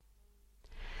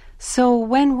So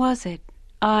when was it,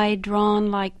 I, drawn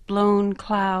like blown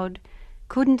cloud,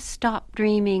 couldn't stop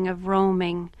dreaming of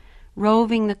roaming,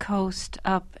 roving the coast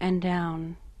up and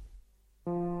down?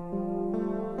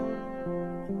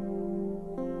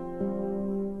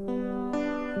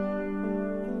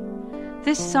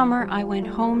 This summer I went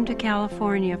home to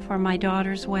California for my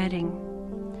daughter's wedding.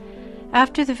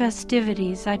 After the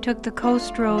festivities, I took the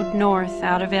coast road north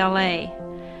out of L.A.,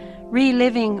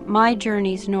 reliving my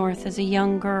journeys north as a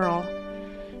young girl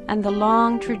and the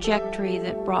long trajectory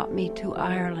that brought me to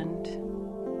Ireland.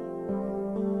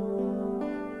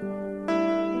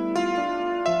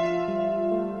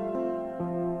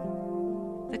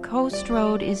 The coast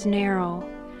road is narrow,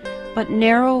 but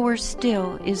narrower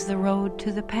still is the road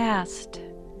to the past.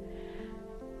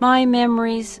 My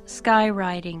memories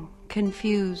skywriting,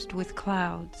 confused with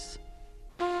clouds.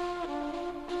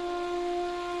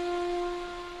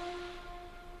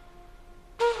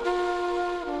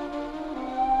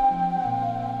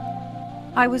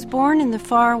 I was born in the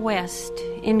far west,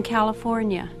 in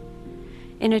California,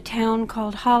 in a town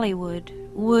called Hollywood,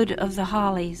 Wood of the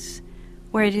Hollies,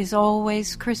 where it is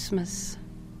always Christmas.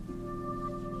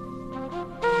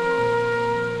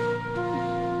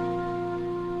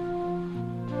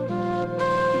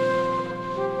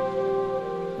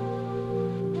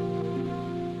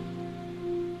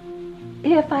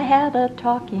 If I had a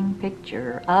talking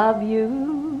picture of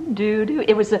you, do.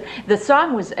 It was the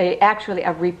song was actually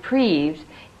a reprise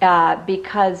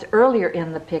because earlier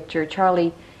in the picture,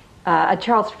 Charles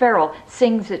Farrell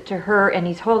sings it to her, and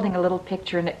he's holding a little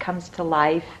picture, and it comes to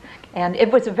life. And it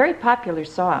was a very popular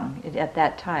song at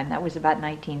that time. That was about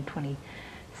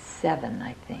 1927,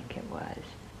 I think it was.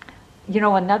 You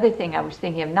know, another thing I was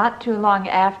thinking of, not too long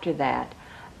after that,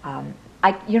 when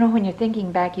you're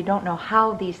thinking back, you don't know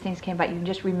how these things came about. You can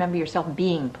just remember yourself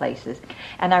being places.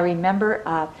 And I remember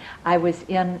I was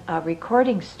in a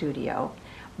recording studio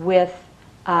with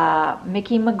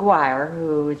Mickey McGuire,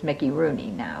 who is Mickey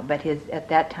Rooney now, but at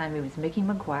that time he was Mickey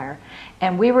McGuire,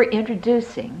 and we were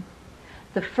introducing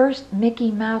the first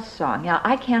Mickey Mouse song. Now,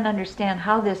 I can't understand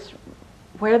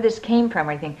where this came from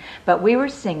or anything, but we were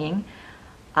singing,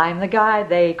 "I'm the guy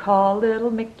they call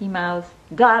Little Mickey Mouse,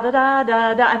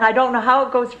 da-da-da-da-da," and I don't know how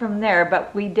it goes from there,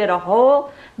 but we did a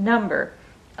whole number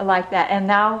like that, and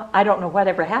now I don't know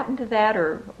whatever happened to that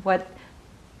or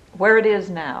where it is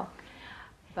now.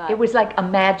 But it was like a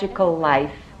magical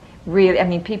life, really. I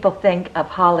mean, people think of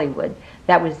Hollywood.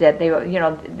 That was it.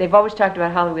 They've always talked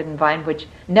about Hollywood and Vine, which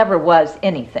never was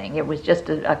anything. It was just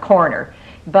a corner.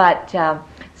 But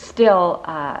still,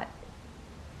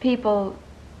 people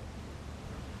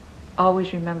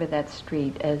always remember that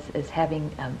street as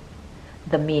having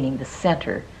the meaning, the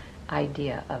center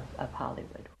idea of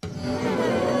Hollywood.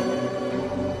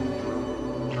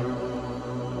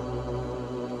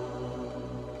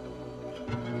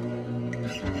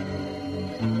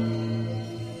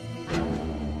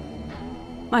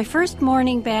 My first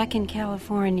morning back in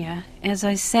California, as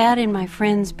I sat in my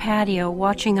friend's patio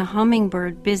watching a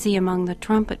hummingbird busy among the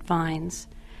trumpet vines,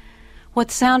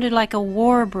 what sounded like a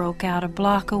war broke out a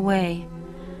block away.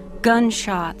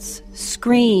 Gunshots,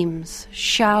 screams,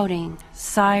 shouting,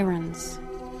 sirens.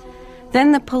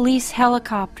 Then the police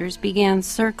helicopters began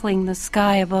circling the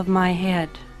sky above my head.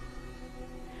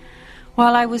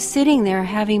 While I was sitting there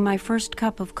having my first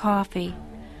cup of coffee,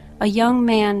 a young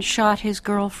man shot his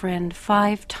girlfriend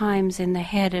 5 times in the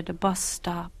head at a bus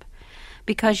stop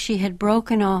because she had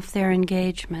broken off their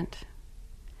engagement.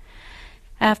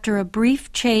 After a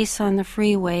brief chase on the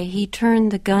freeway, he turned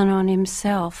the gun on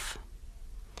himself.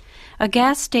 A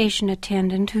gas station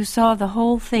attendant who saw the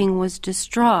whole thing was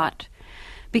distraught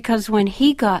because when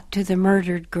he got to the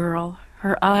murdered girl,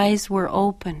 her eyes were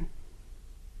open.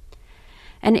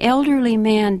 An elderly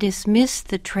man dismissed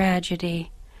the tragedy,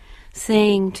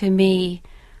 saying to me,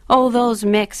 "Oh, those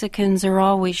Mexicans are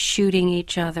always shooting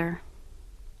each other."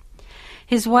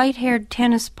 His white-haired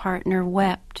tennis partner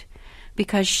wept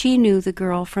because she knew the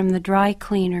girl from the dry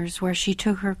cleaners where she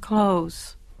took her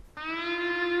clothes.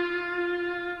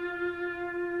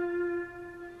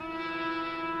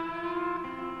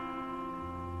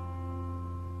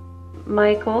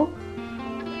 Michael,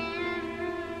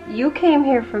 you came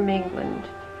here from England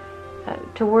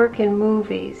to work in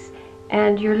movies,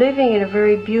 and you're living in a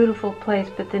very beautiful place,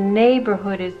 but the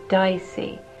neighborhood is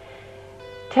dicey.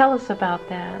 Tell us about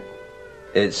that.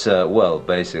 It's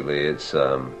basically it's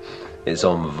on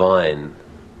Vine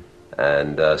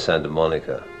and Santa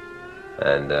Monica,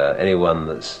 and anyone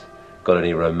that's got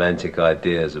any romantic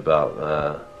ideas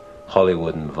about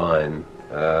Hollywood and Vine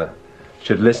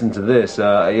should listen to this.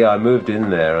 I moved in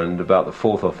there, and about the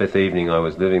 4th or 5th evening I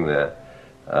was living there,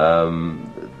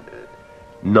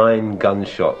 9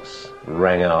 gunshots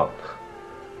rang out.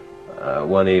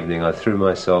 One evening I threw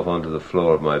myself onto the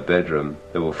floor of my bedroom.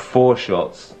 There were 4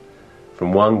 shots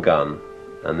from one gun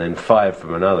and then 5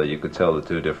 from another. You could tell the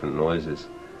 2 different noises.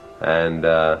 And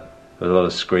there was a lot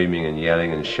of screaming and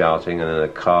yelling and shouting, and then a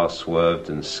car swerved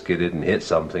and skidded and hit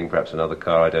something, perhaps another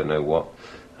car, I don't know what.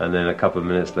 And then a couple of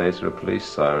minutes later a police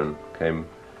siren came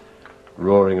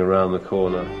roaring around the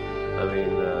corner. I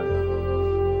mean...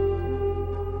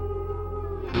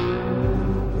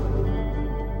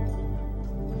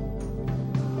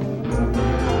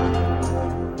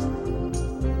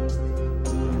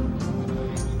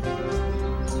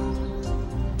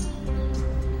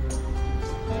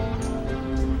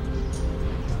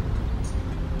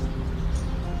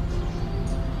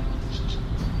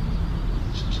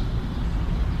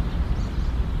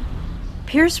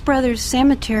 Pierce Brothers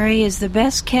Cemetery is the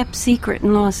best kept secret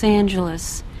in Los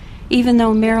Angeles, even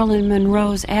though Marilyn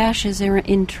Monroe's ashes are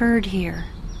interred here.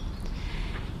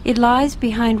 It lies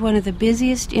behind one of the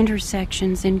busiest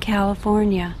intersections in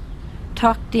California,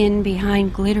 tucked in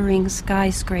behind glittering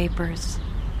skyscrapers.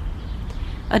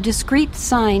 A discreet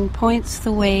sign points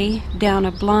the way down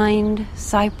a blind,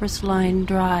 cypress-lined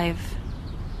drive.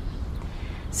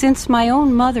 Since my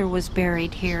own mother was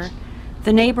buried here,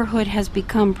 the neighborhood has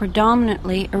become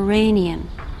predominantly Iranian.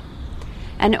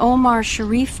 An Omar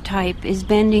Sharif type is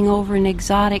bending over an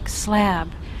exotic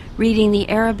slab, reading the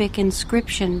Arabic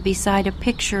inscription beside a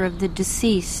picture of the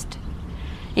deceased.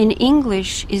 In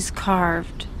English is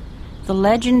carved, "The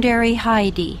legendary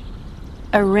Heidi,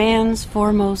 Iran's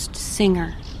foremost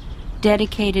singer,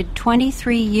 dedicated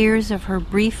 23 years of her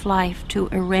brief life to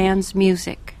Iran's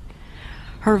music.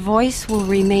 Her voice will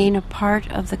remain a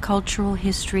part of the cultural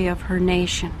history of her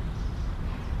nation."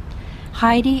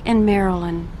 Heidi and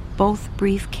Marilyn, both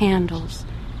brief candles,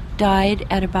 died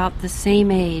at about the same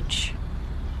age.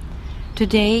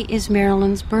 Today is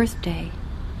Marilyn's birthday.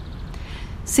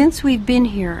 Since we've been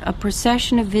here, a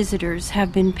procession of visitors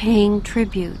have been paying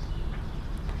tribute.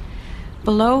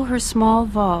 Below her small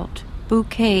vault,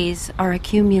 bouquets are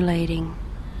accumulating.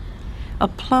 A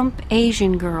plump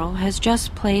Asian girl has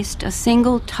just placed a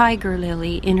single tiger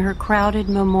lily in her crowded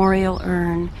memorial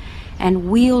urn and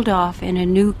wheeled off in a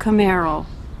new Camaro.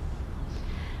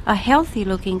 A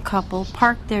healthy-looking couple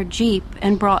parked their Jeep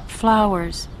and brought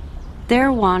flowers.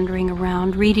 They're wandering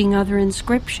around reading other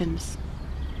inscriptions.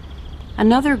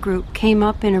 Another group came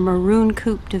up in a maroon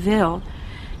Coupe de Ville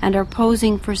and are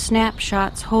posing for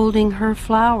snapshots holding her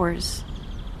flowers.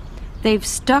 They've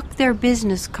stuck their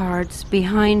business cards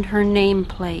behind her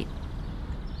nameplate.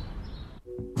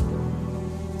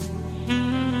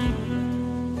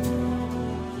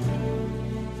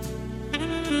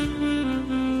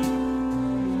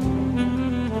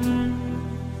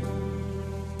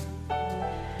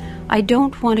 I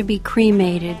don't want to be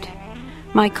cremated,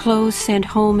 my clothes sent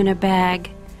home in a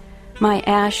bag, my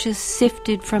ashes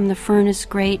sifted from the furnace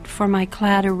grate for my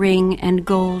claddagh ring and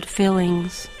gold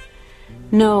fillings.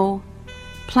 No,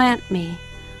 plant me,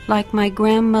 like my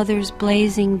grandmother's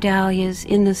blazing dahlias,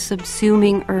 in the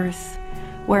subsuming earth,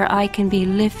 where I can be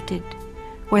lifted,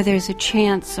 where there's a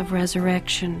chance of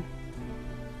resurrection.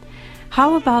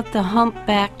 How about the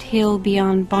hump-backed hill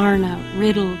beyond Barna,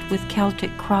 riddled with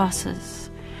Celtic crosses,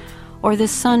 or the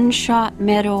sun-shot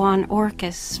meadow on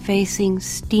Orcas facing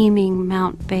steaming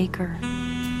Mount Baker?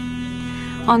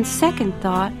 On second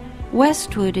thought,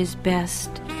 Westwood is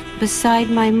best, beside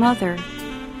my mother,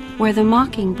 where the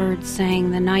mockingbird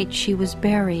sang the night she was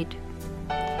buried.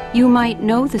 You might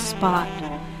know the spot,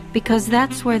 because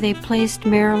that's where they placed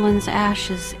Marilyn's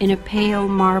ashes in a pale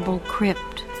marble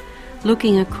crypt,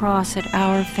 looking across at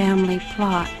our family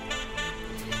plot.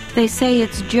 They say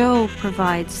it's Joe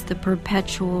provides the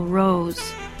perpetual rose,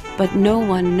 but no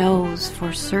one knows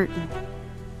for certain.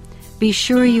 Be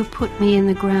sure you put me in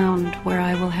the ground where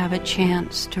I will have a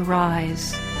chance to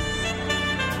rise.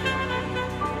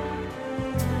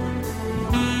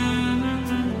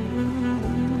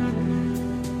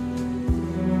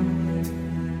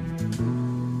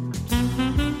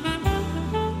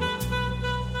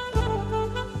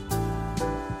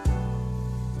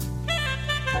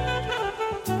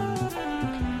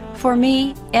 For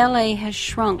me, L.A. has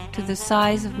shrunk to the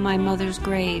size of my mother's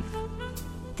grave,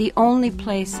 the only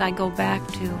place I go back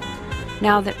to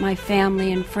now that my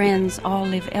family and friends all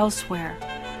live elsewhere.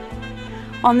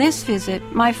 On this visit,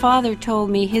 my father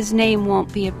told me his name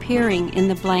won't be appearing in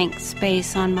the blank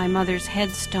space on my mother's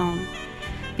headstone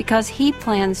because he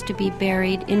plans to be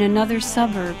buried in another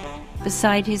suburb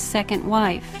beside his second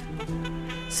wife.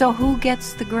 So who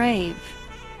gets the grave?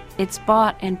 It's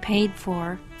bought and paid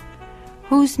for.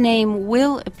 Whose name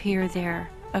will appear there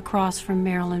across from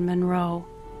Marilyn Monroe?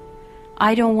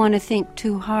 I don't want to think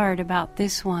too hard about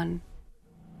this one.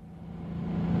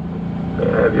 May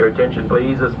I have your attention,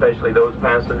 please, especially those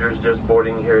passengers just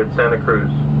boarding here at Santa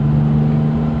Cruz.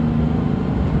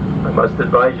 I must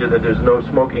advise you that there's no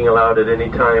smoking allowed at any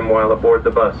time while aboard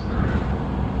the bus.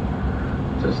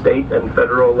 It's a state and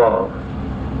federal law.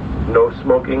 No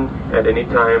smoking at any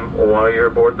time while you're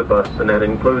aboard the bus, and that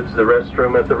includes the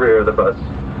restroom at the rear of the bus.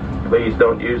 Please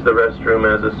don't use the restroom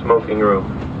as a smoking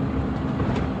room.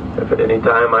 If at any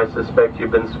time I suspect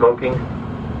you've been smoking,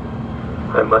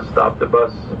 I must stop the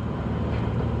bus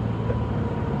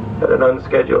at an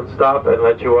unscheduled stop and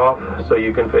let you off so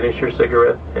you can finish your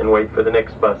cigarette and wait for the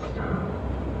next bus.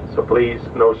 So please,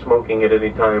 no smoking at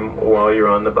any time while you're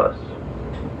on the bus.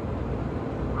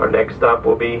 Our next stop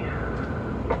will be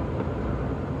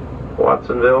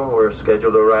Watsonville. We're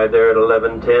scheduled to arrive there at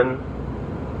 11:10.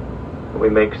 We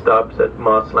make stops at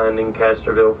Moss Landing,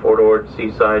 Castroville, Fort Ord,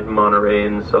 Seaside, Monterey,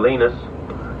 and Salinas.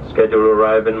 Scheduled to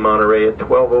arrive in Monterey at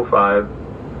 12:05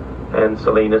 and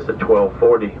Salinas at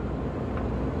 12:40.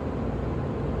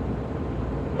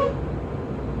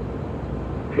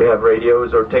 If you have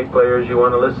radios or tape players you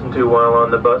want to listen to while on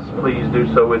the bus, please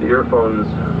do so with earphones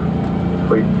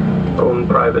for your own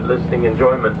private listening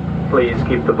enjoyment. Please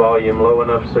keep the volume low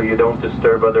enough so you don't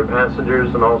disturb other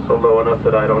passengers, and also low enough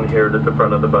that I don't hear it at the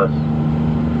front of the bus.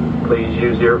 Please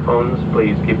use earphones.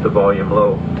 Please keep the volume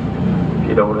low. If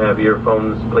you don't have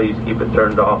earphones, please keep it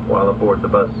turned off while aboard the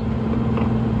bus.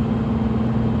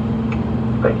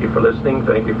 Thank you for listening.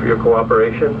 Thank you for your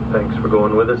cooperation. Thanks for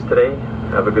going with us today.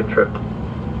 Have a good trip.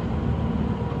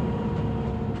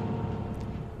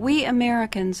 We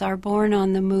Americans are born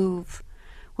on the move.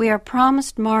 We are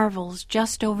promised marvels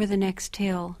just over the next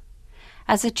hill.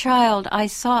 As a child, I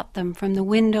sought them from the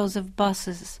windows of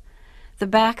buses, the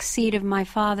back seat of my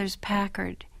father's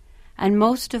Packard, and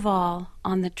most of all,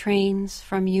 on the trains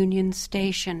from Union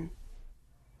Station.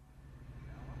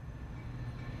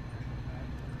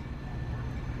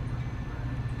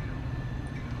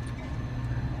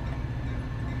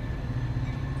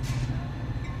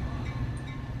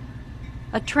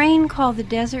 A train called the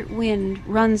Desert Wind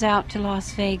runs out to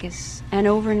Las Vegas and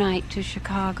overnight to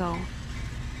Chicago.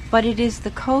 But it is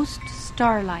the Coast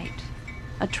Starlight,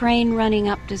 a train running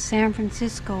up to San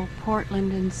Francisco,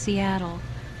 Portland, and Seattle,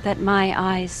 that my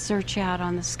eyes search out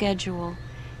on the schedule,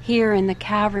 here in the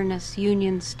cavernous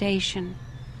Union Station.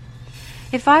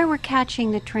 If I were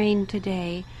catching the train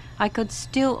today, I could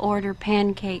still order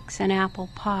pancakes and apple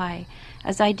pie,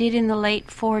 as I did in the late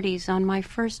 40s on my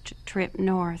first trip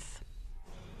north.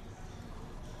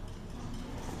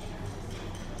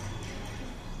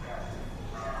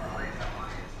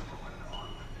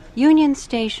 Union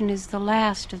Station is the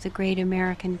last of the great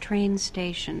American train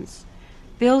stations.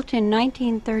 Built in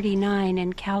 1939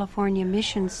 in California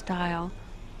mission style,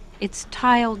 its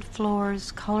tiled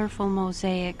floors, colorful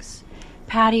mosaics,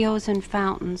 patios, and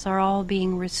fountains are all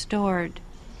being restored.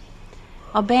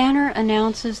 A banner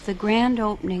announces the grand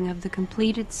opening of the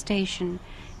completed station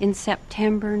in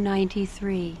September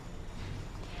 '93.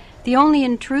 The only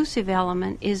intrusive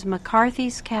element is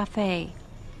McCarthy's Cafe,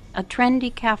 a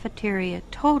trendy cafeteria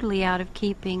totally out of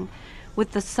keeping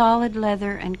with the solid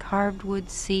leather and carved wood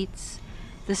seats,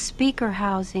 the speaker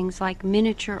housings like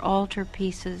miniature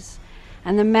altarpieces,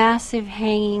 and the massive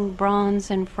hanging bronze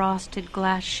and frosted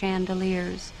glass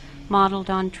chandeliers modeled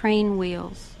on train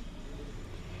wheels.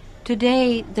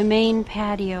 Today, the main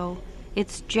patio,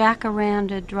 its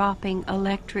jacaranda dropping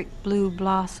electric blue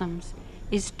blossoms,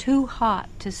 is too hot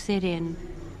to sit in.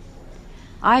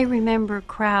 I remember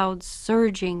crowds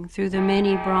surging through the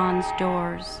many bronze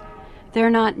doors. They're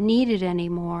not needed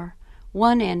anymore.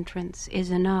 One entrance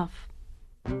is enough.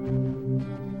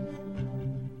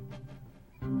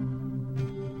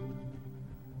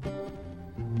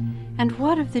 And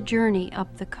what of the journey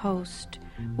up the coast,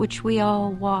 which we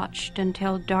all watched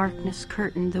until darkness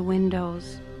curtained the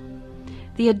windows?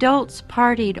 The adults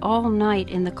partied all night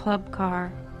in the club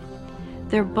car,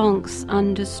 their bunks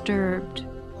undisturbed.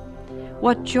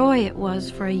 What joy it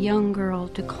was for a young girl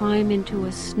to climb into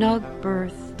a snug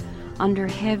berth under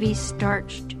heavy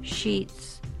starched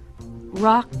sheets,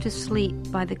 rock to sleep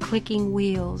by the clicking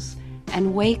wheels,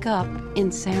 and wake up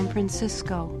in San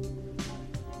Francisco.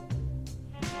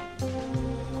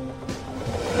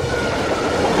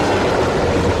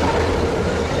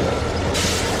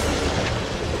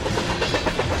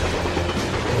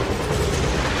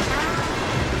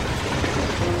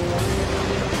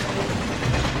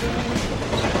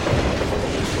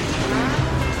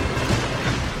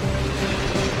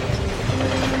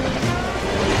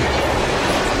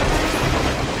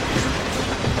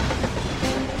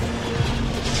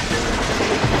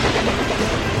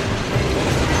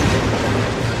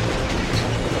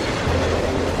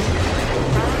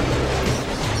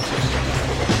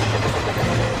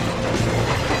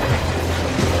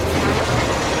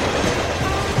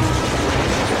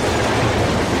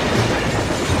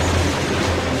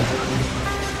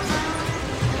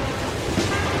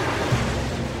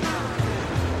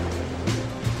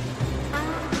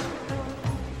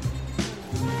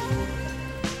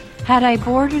 Had I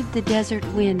boarded the desert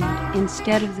wind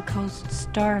instead of the coast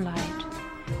starlight,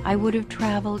 I would have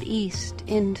traveled east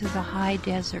into the high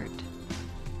desert.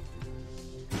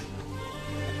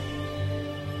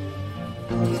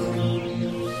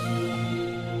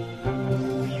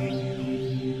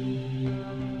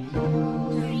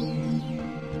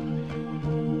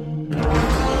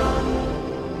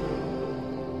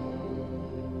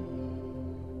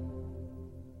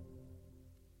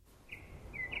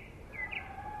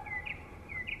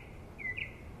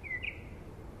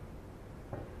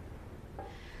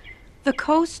 The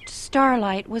coast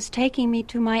starlight was taking me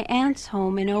to my aunt's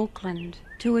home in Oakland,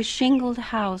 to a shingled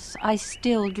house I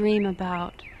still dream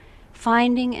about,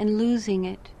 finding and losing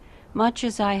it, much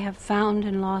as I have found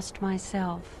and lost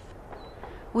myself.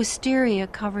 Wisteria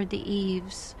covered the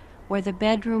eaves, where the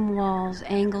bedroom walls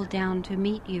angled down to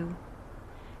meet you.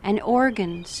 An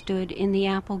organ stood in the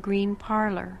apple-green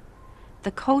parlor.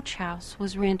 The coach house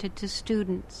was rented to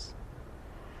students.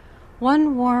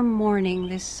 One warm morning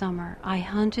this summer, I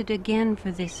hunted again for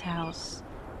this house,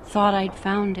 thought I'd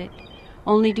found it,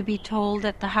 only to be told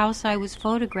that the house I was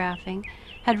photographing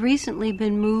had recently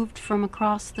been moved from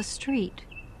across the street.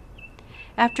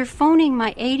 After phoning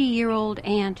my 80-year-old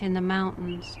aunt in the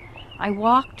mountains, I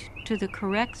walked to the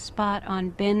correct spot on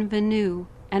Benvenue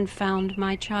and found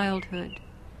my childhood,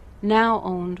 now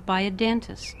owned by a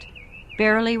dentist,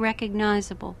 barely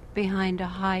recognizable behind a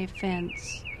high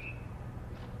fence.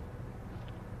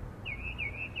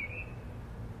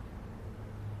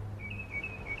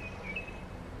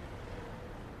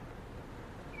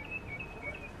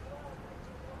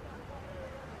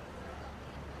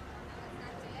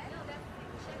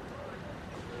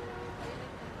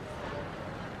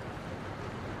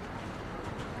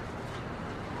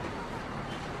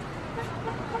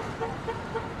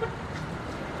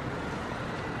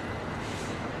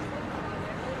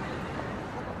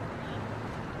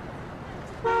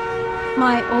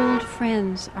 My old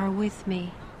friends are with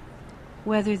me,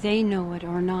 whether they know it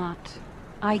or not.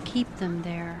 I keep them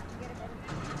there.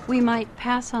 We might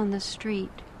pass on the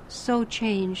street, so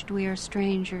changed we are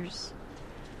strangers.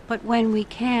 But when we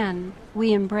can,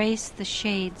 we embrace the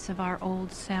shades of our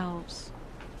old selves.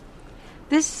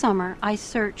 This summer, I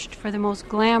searched for the most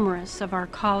glamorous of our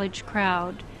college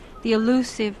crowd, the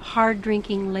elusive,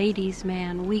 hard-drinking ladies'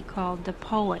 man we called the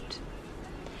poet.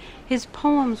 His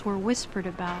poems were whispered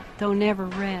about, though never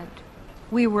read.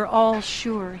 We were all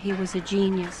sure he was a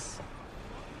genius.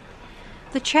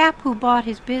 The chap who bought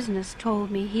his business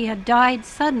told me he had died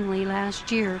suddenly last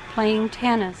year playing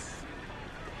tennis.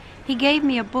 He gave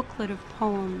me a booklet of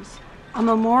poems, a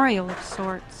memorial of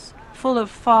sorts, full of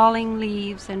falling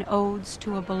leaves and odes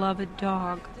to a beloved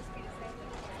dog.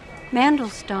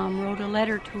 Mandelstam wrote a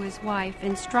letter to his wife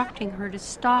instructing her to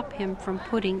stop him from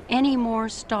putting any more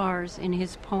stars in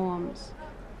his poems.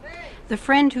 The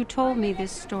friend who told me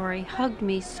this story hugged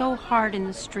me so hard in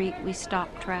the street we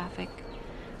stopped traffic,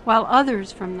 while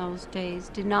others from those days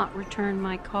did not return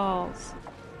my calls.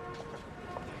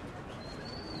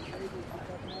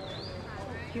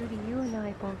 Judy, you and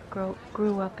I both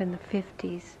grew up in the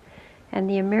 50s, and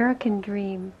the American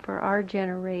dream for our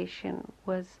generation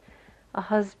was a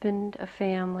husband, a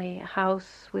family, a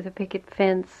house with a picket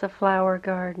fence, a flower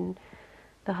garden.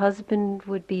 The husband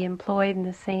would be employed in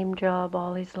the same job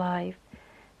all his life.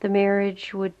 The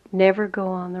marriage would never go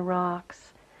on the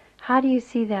rocks. How do you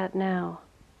see that now?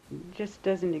 It just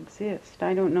doesn't exist.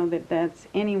 I don't know that that's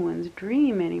anyone's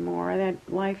dream anymore. That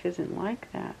life isn't like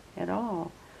that at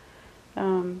all.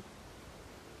 I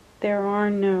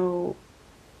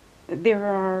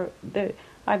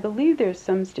believe there's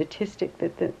some statistic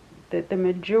that the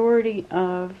majority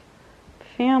of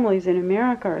families in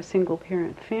America are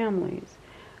single-parent families.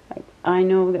 I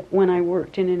know that when I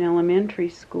worked in an elementary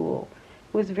school,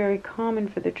 it was very common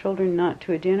for the children not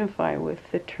to identify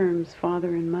with the terms father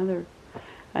and mother.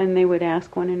 And they would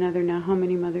ask one another, now how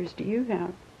many mothers do you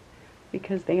have?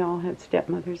 Because they all had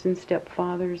stepmothers and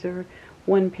stepfathers or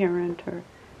one parent or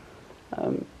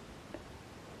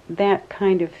that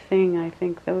kind of thing. I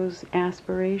think those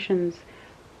aspirations,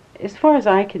 as far as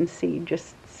I can see,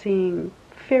 just seeing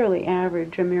fairly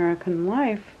average American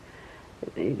life,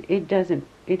 it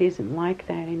isn't like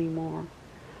that anymore.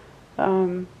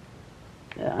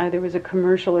 There was a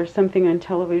commercial or something on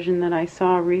television that I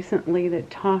saw recently that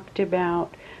talked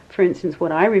about, for instance,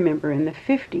 what I remember in the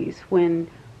 50s when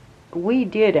we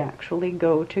did actually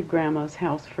go to Grandma's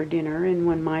house for dinner, and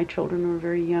when my children were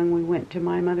very young, we went to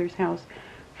my mother's house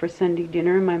for Sunday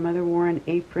dinner, and my mother wore an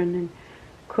apron and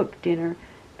cooked dinner.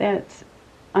 That's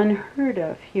unheard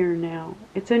of here now.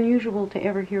 It's unusual to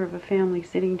ever hear of a family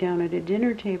sitting down at a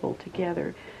dinner table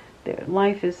together.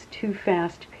 Life is too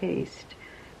fast-paced.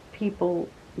 People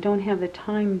don't have the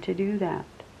time to do that.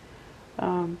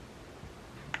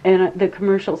 And the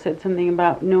commercial said something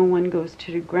about no one goes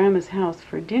to Grandma's house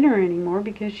for dinner anymore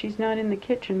because she's not in the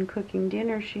kitchen cooking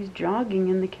dinner, she's jogging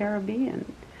in the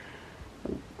Caribbean.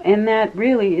 And that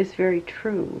really is very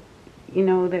true. You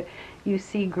know, that you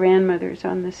see grandmothers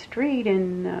on the street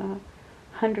in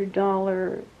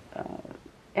 $100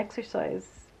 exercise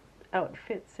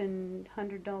outfits and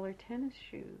 $100 tennis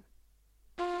shoes.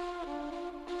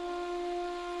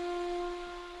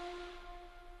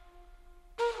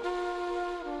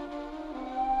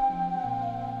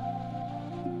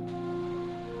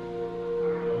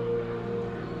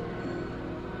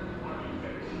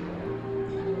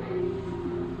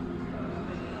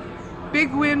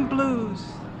 Big wind blues.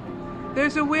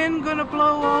 There's a wind gonna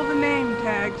blow all the name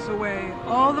tags away,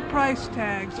 all the price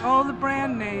tags, all the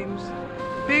brand names.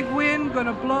 Big wind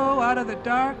gonna blow out of the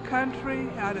dark country,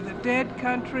 out of the dead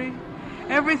country.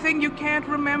 Everything you can't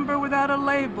remember without a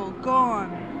label, gone.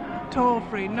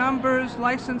 Toll-free numbers,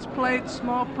 license plates,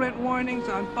 small print warnings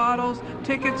on bottles,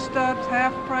 ticket stubs,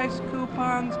 half-price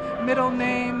coupons, middle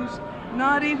names,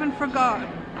 not even forgotten.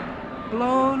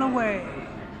 Blown away.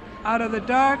 Out of the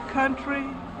dark country,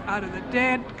 out of the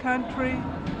dead country.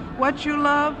 What you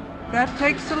love, that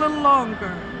takes a little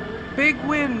longer. Big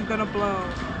wind gonna blow.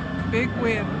 Big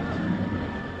wind.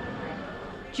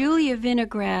 Julia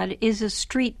Vinograd is a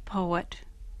street poet.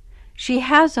 She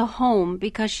has a home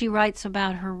because she writes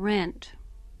about her rent.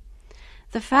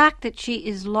 The fact that she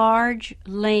is large,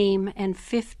 lame, and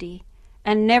 50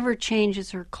 and never changes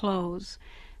her clothes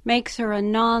makes her a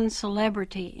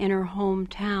non-celebrity in her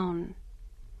hometown.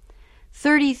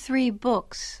 33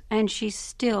 books, and she's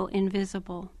still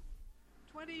invisible.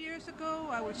 20 years ago,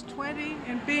 I was 20,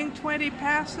 and being 20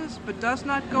 passes, but does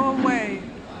not go away.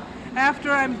 After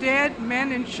I'm dead,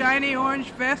 men in shiny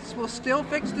orange vests will still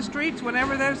fix the streets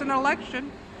whenever there's an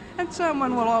election, and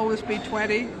someone will always be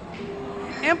 20.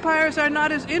 Empires are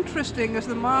not as interesting as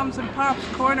the moms and pops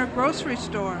corner grocery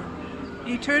store.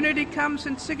 Eternity comes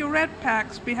in cigarette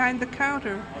packs behind the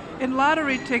counter, in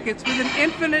lottery tickets with an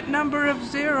infinite number of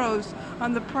zeros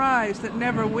on the prize that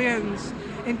never wins,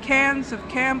 in cans of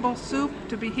Campbell soup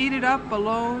to be heated up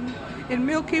alone, in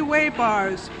Milky Way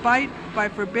bars, bite by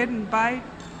forbidden bite.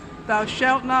 Thou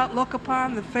shalt not look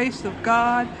upon the face of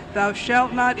God, thou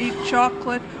shalt not eat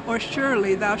chocolate, or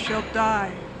surely thou shalt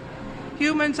die.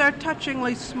 Humans are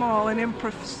touchingly small and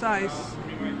imprecise.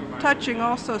 Touching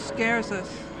also scares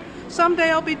us. Someday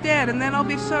I'll be dead, and then I'll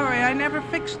be sorry I never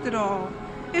fixed it all.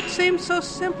 It seems so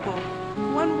simple,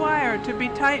 one wire to be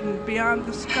tightened beyond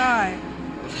the sky.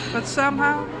 But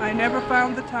somehow I never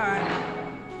found the time.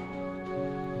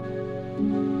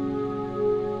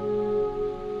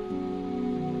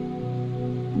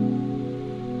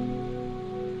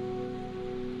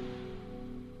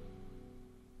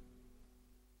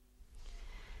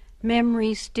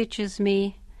 Memory stitches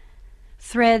me,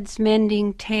 threads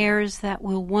mending tears that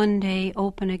will one day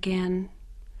open again.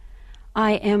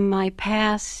 I am my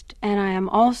past, and I am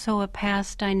also a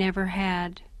past I never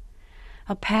had,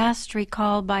 a past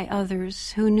recalled by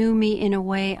others who knew me in a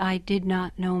way I did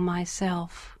not know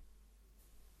myself.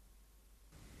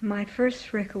 My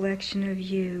first recollection of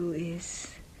you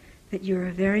is that you're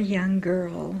a very young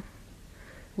girl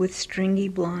with stringy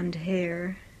blonde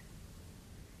hair,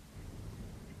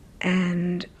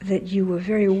 and that you were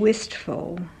very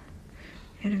wistful.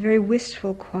 You had a very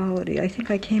wistful quality. I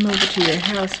think I came over to your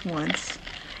house once,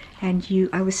 and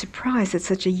I was surprised at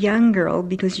such a young girl,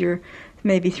 because you're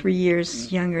maybe 3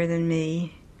 years younger than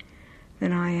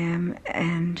I am,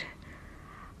 and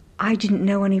I didn't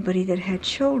know anybody that had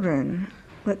children.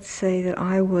 Let's say that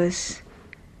I was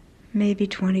maybe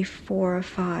 24 or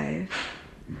 5,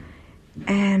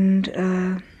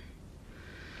 and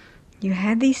you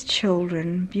had these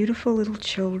children, beautiful little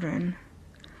children,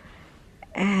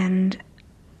 and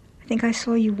I think I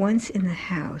saw you once in the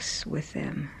house with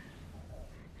them.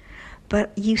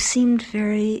 But you seemed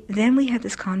then we had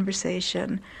this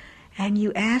conversation, and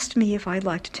you asked me if I'd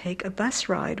like to take a bus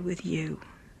ride with you.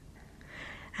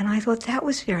 And I thought that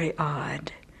was very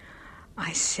odd.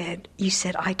 You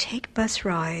said, I take bus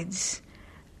rides,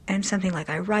 and something like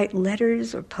I write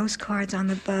letters or postcards on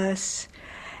the bus,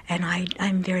 and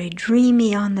I'm very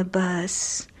dreamy on the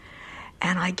bus,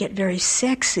 and I get very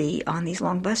sexy on these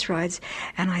long bus rides.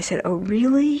 And I said, oh,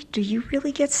 really? Do you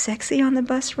really get sexy on the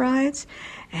bus rides?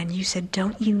 And you said,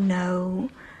 don't you know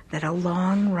that a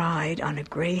long ride on a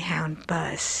Greyhound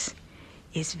bus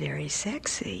is very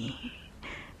sexy?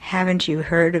 Haven't you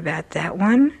heard about that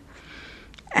one?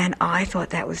 And I thought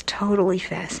that was totally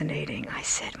fascinating. I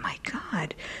said, my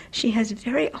God, she has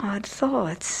very odd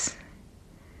thoughts.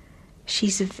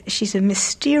 She's a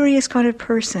mysterious kind of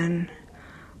person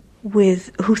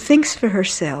who thinks for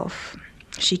herself.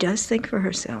 She does think for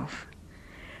herself,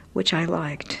 which I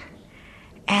liked.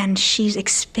 And she's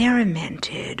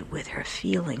experimented with her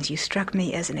feelings. You struck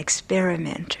me as an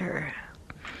experimenter.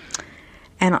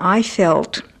 And I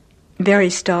felt very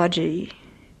stodgy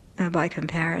by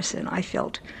comparison. I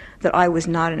felt that I was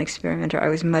not an experimenter. I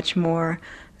was much more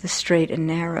the straight and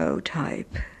narrow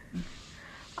type.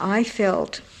 I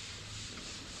felt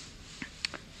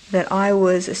that I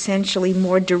was essentially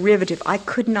more derivative. I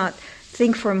could not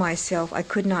think for myself. I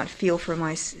could not feel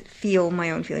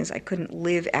my own feelings. I couldn't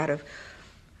live out of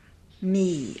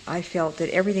me. I felt that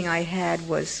everything I had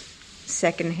was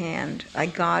secondhand. I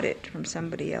got it from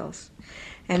somebody else.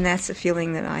 And that's the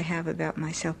feeling that I have about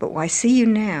myself. But I see you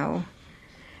now,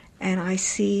 and I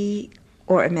see,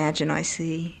 or imagine I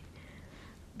see,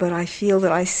 but I feel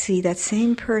that I see that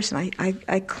same person.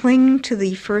 I cling to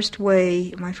the first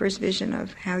way, my first vision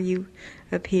of how you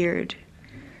appeared.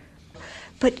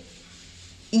 But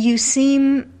you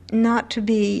seem not to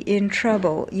be in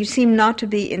trouble. You seem not to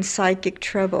be in psychic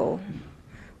trouble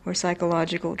or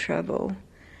psychological trouble.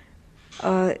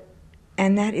 And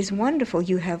that is wonderful.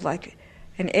 You have like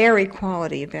an airy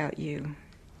quality about you.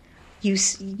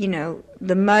 You know,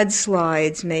 the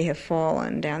mudslides may have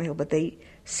fallen downhill, but they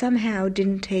somehow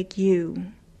didn't take you.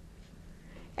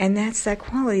 And that's that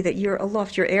quality that you're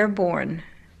aloft, you're airborne.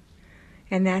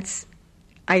 And that's,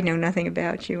 I know nothing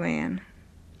about you, Anne.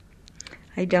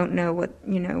 I don't know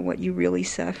what you really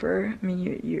suffer. I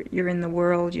mean, you're in the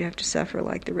world, you have to suffer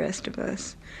like the rest of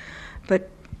us. But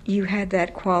you had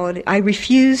that quality. I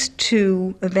refused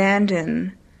to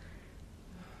abandon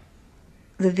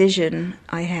the vision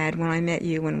I had when I met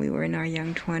you when we were in our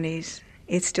young 20s.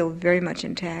 It's still very much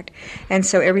intact. And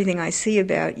so everything I see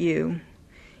about you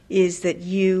is that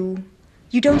you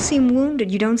don't seem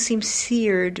wounded, you don't seem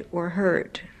seared or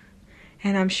hurt.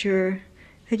 And I'm sure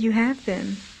that you have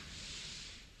been.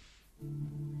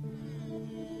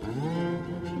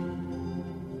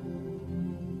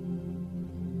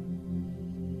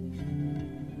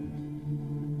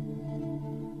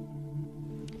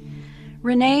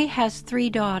 Renee has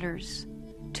 3 daughters.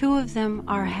 2 of them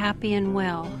are happy and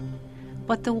well,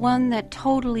 but the one that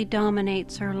totally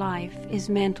dominates her life is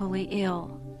mentally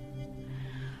ill.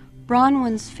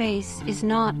 Bronwyn's face is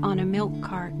not on a milk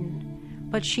carton,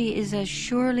 but she is as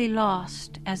surely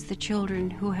lost as the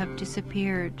children who have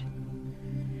disappeared.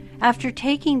 After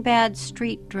taking bad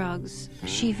street drugs,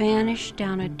 she vanished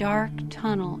down a dark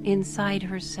tunnel inside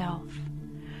herself.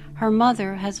 Her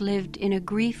mother has lived in a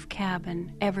grief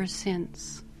cabin ever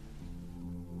since.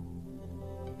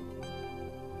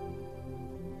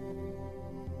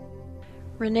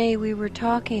 Renee, we were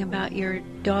talking about your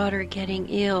daughter getting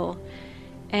ill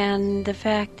and the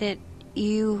fact that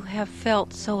you have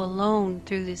felt so alone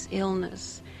through this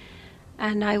illness.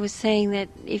 And I was saying that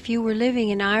if you were living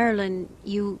in Ireland,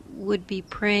 you would be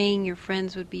praying, your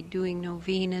friends would be doing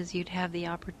novenas, you'd have the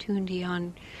opportunity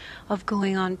of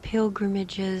going on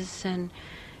pilgrimages and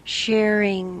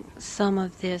sharing some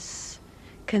of this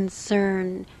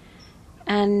concern.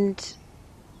 And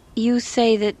you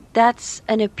say that that's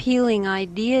an appealing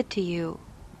idea to you.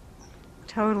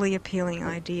 Totally appealing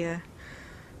idea.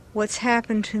 What's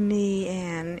happened to me,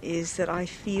 Anne, is that I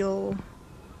feel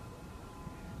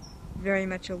very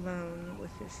much alone with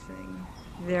this thing.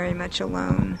 Very much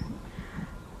alone.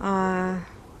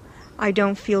 I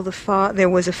don't feel there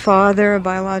was a father, a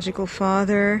biological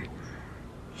father.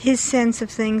 His sense of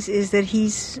things is that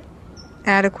he's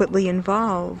adequately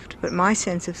involved, but my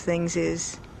sense of things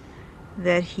is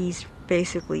that he's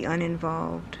basically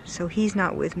uninvolved. So he's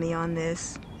not with me on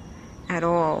this at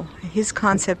all. His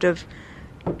concept of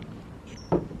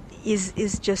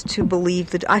is just to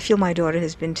believe that I feel my daughter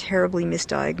has been terribly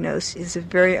misdiagnosed. It's a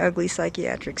very ugly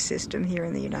psychiatric system here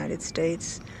in the United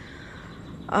States.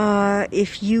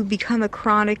 If you become a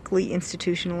chronically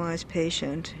institutionalized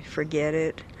patient, forget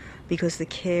it, because the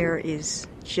care is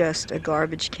just a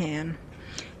garbage can.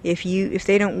 If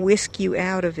they don't whisk you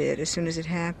out of it as soon as it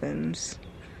happens,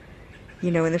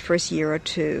 in the first year or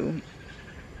 2,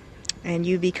 and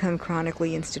you become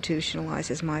chronically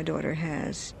institutionalized, as my daughter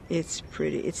has, it's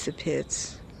the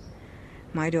pits.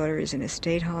 My daughter is in a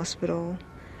state hospital.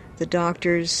 The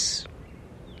doctors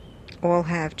all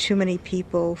have too many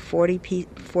people, 40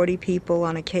 people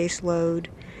on a caseload,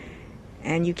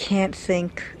 and you can't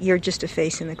think, you're just a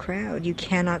face in the crowd. You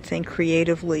cannot think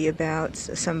creatively about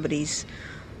somebody's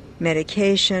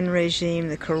medication regime,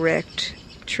 the correct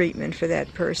treatment for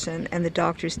that person, and the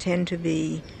doctors tend to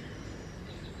be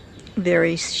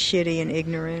very shitty and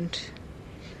ignorant.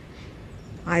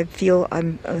 I feel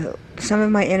some of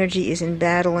my energy is in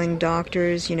battling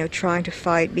doctors, trying to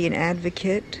fight, be an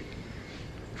advocate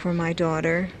for my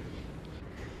daughter.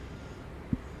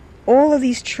 All of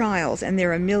these trials, and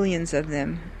there are millions of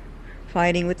them,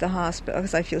 fighting with the hospital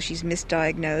because I feel she's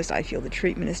misdiagnosed. I feel the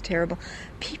treatment is terrible.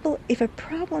 People, if a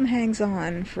problem hangs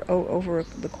on for over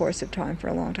the course of time, for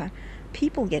a long time,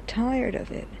 people get tired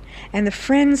of it. And the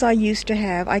friends I used to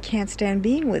have, I can't stand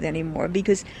being with anymore,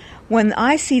 because when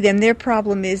I see them, their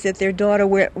problem is that their daughter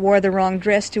wore the wrong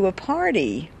dress to a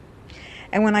party.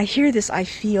 And when I hear this, I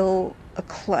feel a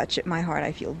clutch at my heart.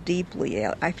 I feel deeply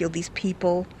ill. I feel these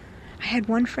people. I had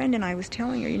one friend, and I was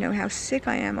telling her, how sick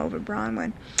I am over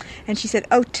Bronwyn. And she said,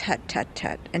 "Oh, tut, tut,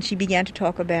 tut." And she began to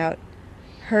talk about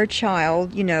her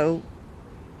child,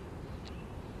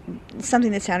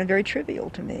 something that sounded very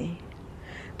trivial to me.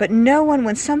 But no one,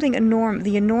 when something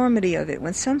the enormity of it,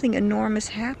 when something enormous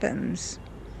happens,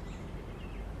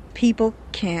 people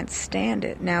can't stand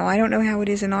it. Now, I don't know how it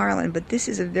is in Ireland, but this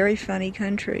is a very funny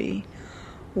country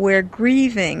where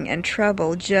grieving and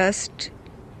trouble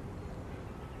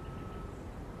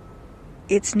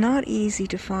it's not easy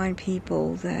to find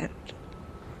people that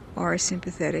are a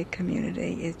sympathetic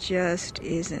community. It just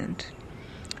isn't.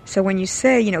 So when you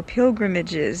say,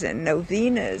 pilgrimages and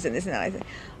novenas and this and that, I think,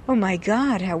 oh my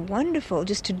God, how wonderful,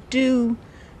 just to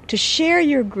share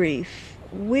your grief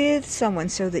with someone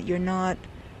so that you're not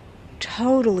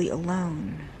totally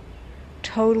alone.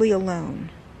 Totally alone.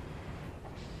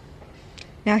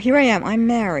 Now here I am, I'm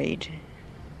married,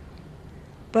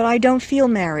 but I don't feel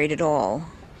married at all.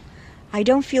 I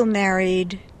don't feel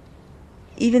married,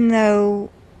 even though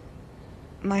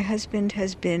my husband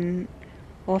has been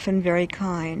often very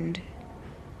kind.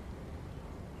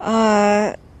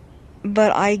 But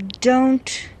I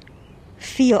don't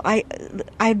feel,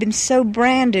 I've been so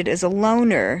branded as a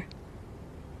loner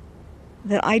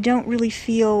that I don't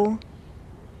feel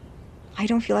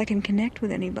I can connect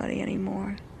with anybody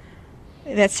anymore.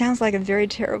 That sounds like a very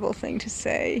terrible thing to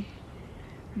say.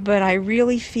 But I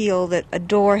really feel that a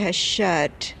door has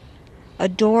shut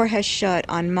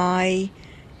on my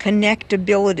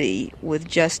connectability with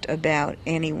just about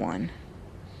anyone.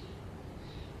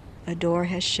 A door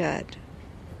has shut.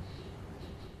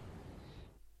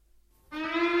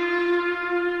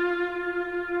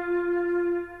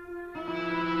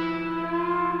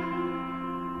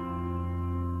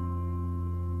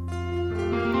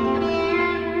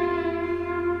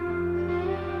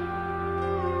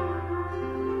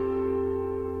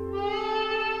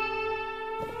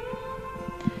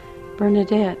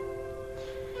 Bernadette,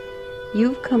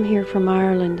 you've come here from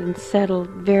Ireland and settled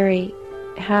very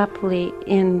happily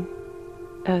in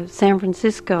San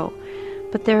Francisco,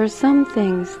 but there are some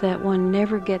things that one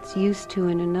never gets used to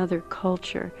in another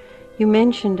culture. You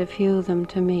mentioned a few of them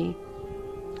to me.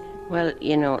 Well,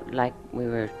 like we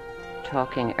were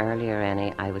talking earlier,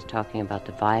 Annie, I was talking about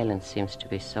the violence seems to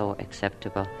be so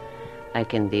acceptable,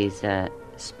 like in these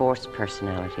sports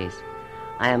personalities.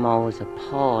 I am always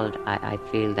appalled. I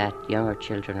feel that younger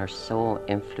children are so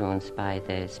influenced by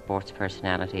the sports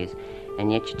personalities,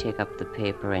 and yet you take up the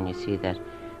paper and you see that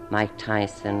Mike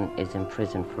Tyson is in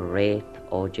prison for rape,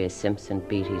 O.J. Simpson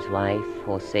beat his wife,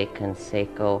 Jose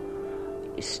Canseco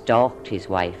stalked his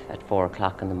wife at 4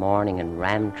 o'clock in the morning and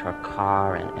rammed her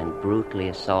car and brutally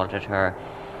assaulted her.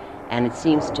 And it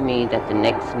seems to me that the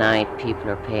next night people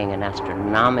are paying an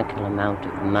astronomical amount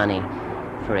of money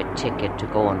for a ticket to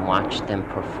go and watch them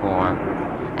perform,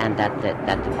 and that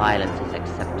the violence is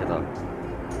acceptable.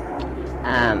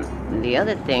 The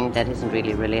other thing that isn't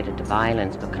really related to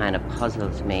violence but kind of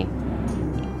puzzles me,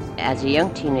 as a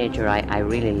young teenager I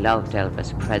really loved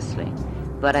Elvis Presley,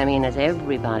 but I mean, as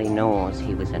everybody knows,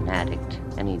 he was an addict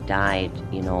and he died,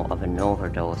 of an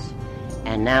overdose,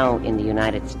 and now in the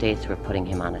United States we're putting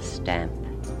him on a stamp.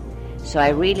 So I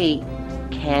really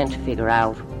can't figure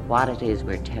out what it is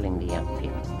we're telling the young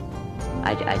people.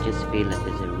 I just feel that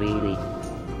there's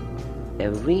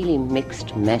a really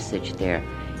mixed message there.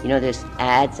 There's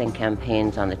ads and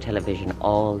campaigns on the television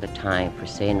all the time for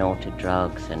say no to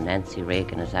drugs, and Nancy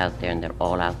Reagan is out there and they're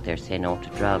all out there say no to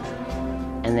drugs,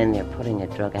 and then they're putting a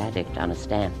drug addict on a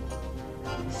stamp.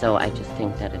 So I just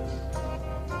think that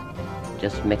it's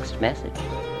just mixed message.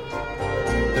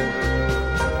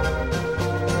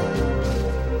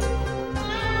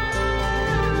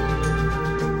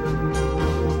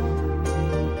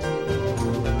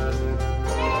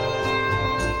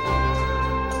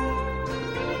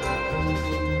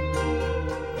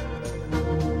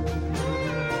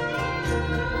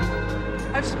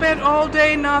 I've spent all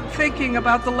day not thinking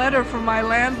about the letter from my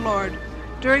landlord.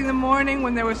 During the morning,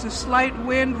 when there was a slight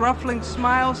wind ruffling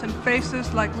smiles and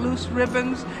faces like loose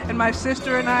ribbons, and my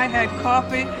sister and I had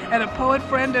coffee, and a poet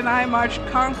friend and I marched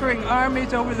conquering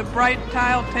armies over the bright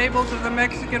tile tables of the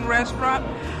Mexican restaurant,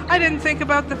 I didn't think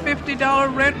about the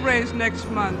 $50 rent raise next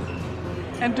month.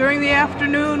 And during the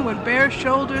afternoon, when bare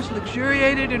shoulders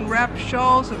luxuriated in wrapped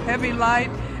shawls of heavy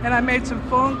light, and I made some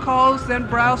phone calls, then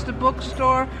browsed a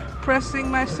bookstore, pressing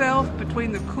myself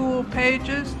between the cool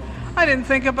pages, I didn't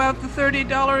think about the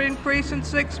 $30 increase in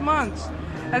 6 months.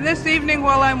 And this evening,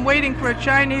 while I'm waiting for a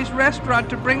Chinese restaurant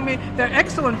to bring me their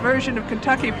excellent version of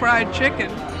Kentucky Fried Chicken,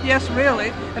 yes, really,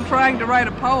 and trying to write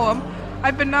a poem,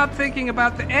 I've been not thinking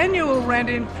about the annual rent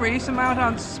increase amount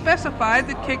unspecified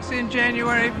that kicks in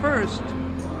January 1st.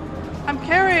 I'm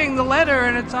carrying the letter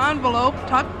in its envelope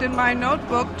tucked in my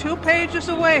notebook 2 pages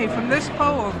away from this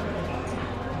poem.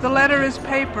 The letter is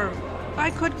paper. I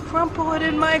could crumple it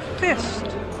in my fist.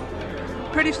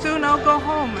 Pretty soon I'll go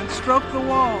home and stroke the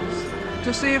walls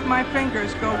to see if my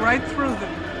fingers go right through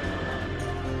them.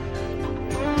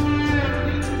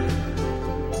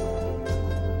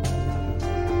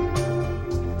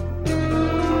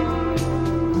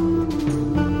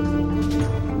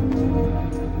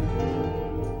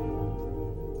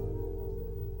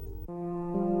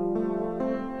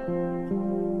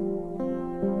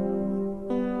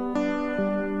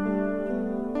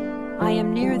 I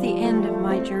am near the end of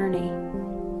my journey.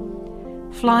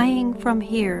 Flying from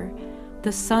here,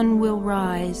 the sun will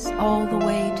rise all the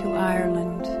way to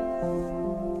Ireland.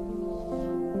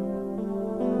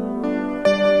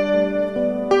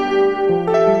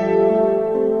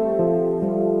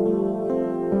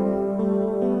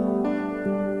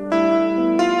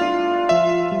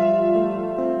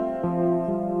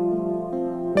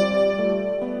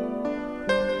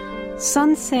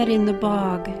 Sunset in the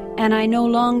bog, and I no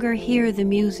longer hear the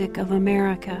music of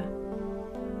America.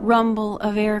 Rumble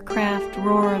of aircraft,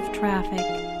 roar of traffic,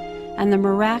 and the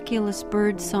miraculous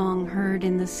bird song heard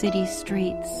in the city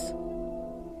streets.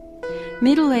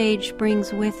 Middle age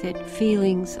brings with it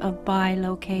feelings of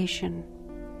bilocation.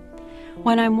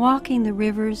 When I'm walking the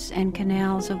rivers and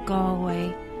canals of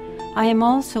Galway, I am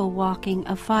also walking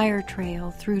a fire trail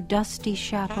through dusty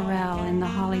chaparral in the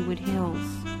Hollywood Hills.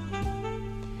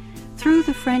 Through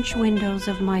the French windows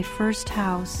of my first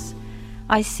house,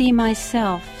 I see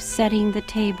myself setting the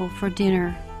table for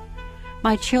dinner.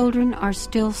 My children are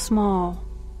still small.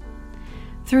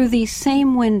 Through these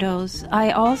same windows,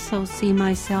 I also see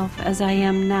myself as I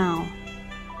am now.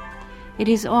 It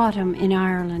is autumn in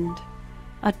Ireland.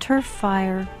 A turf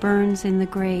fire burns in the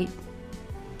grate.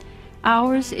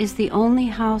 Ours is the only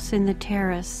house in the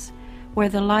terrace where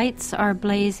the lights are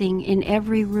blazing in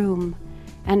every room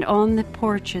and on the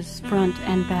porches front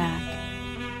and back.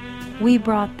 We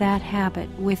brought that habit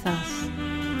with us.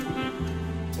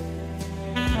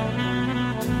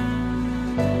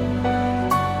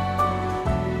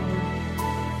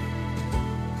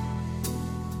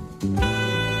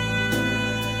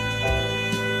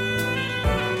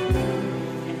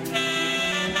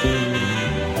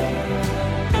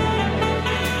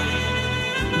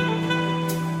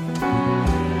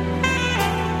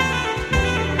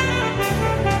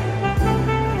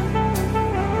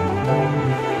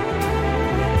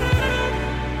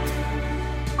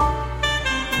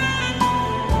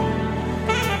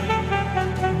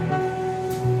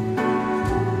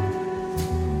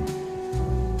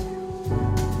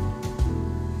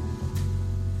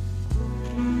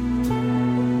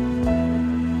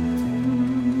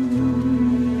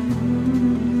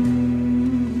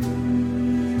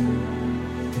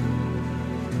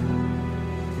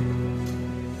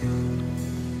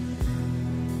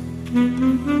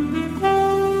 Mm-hmm.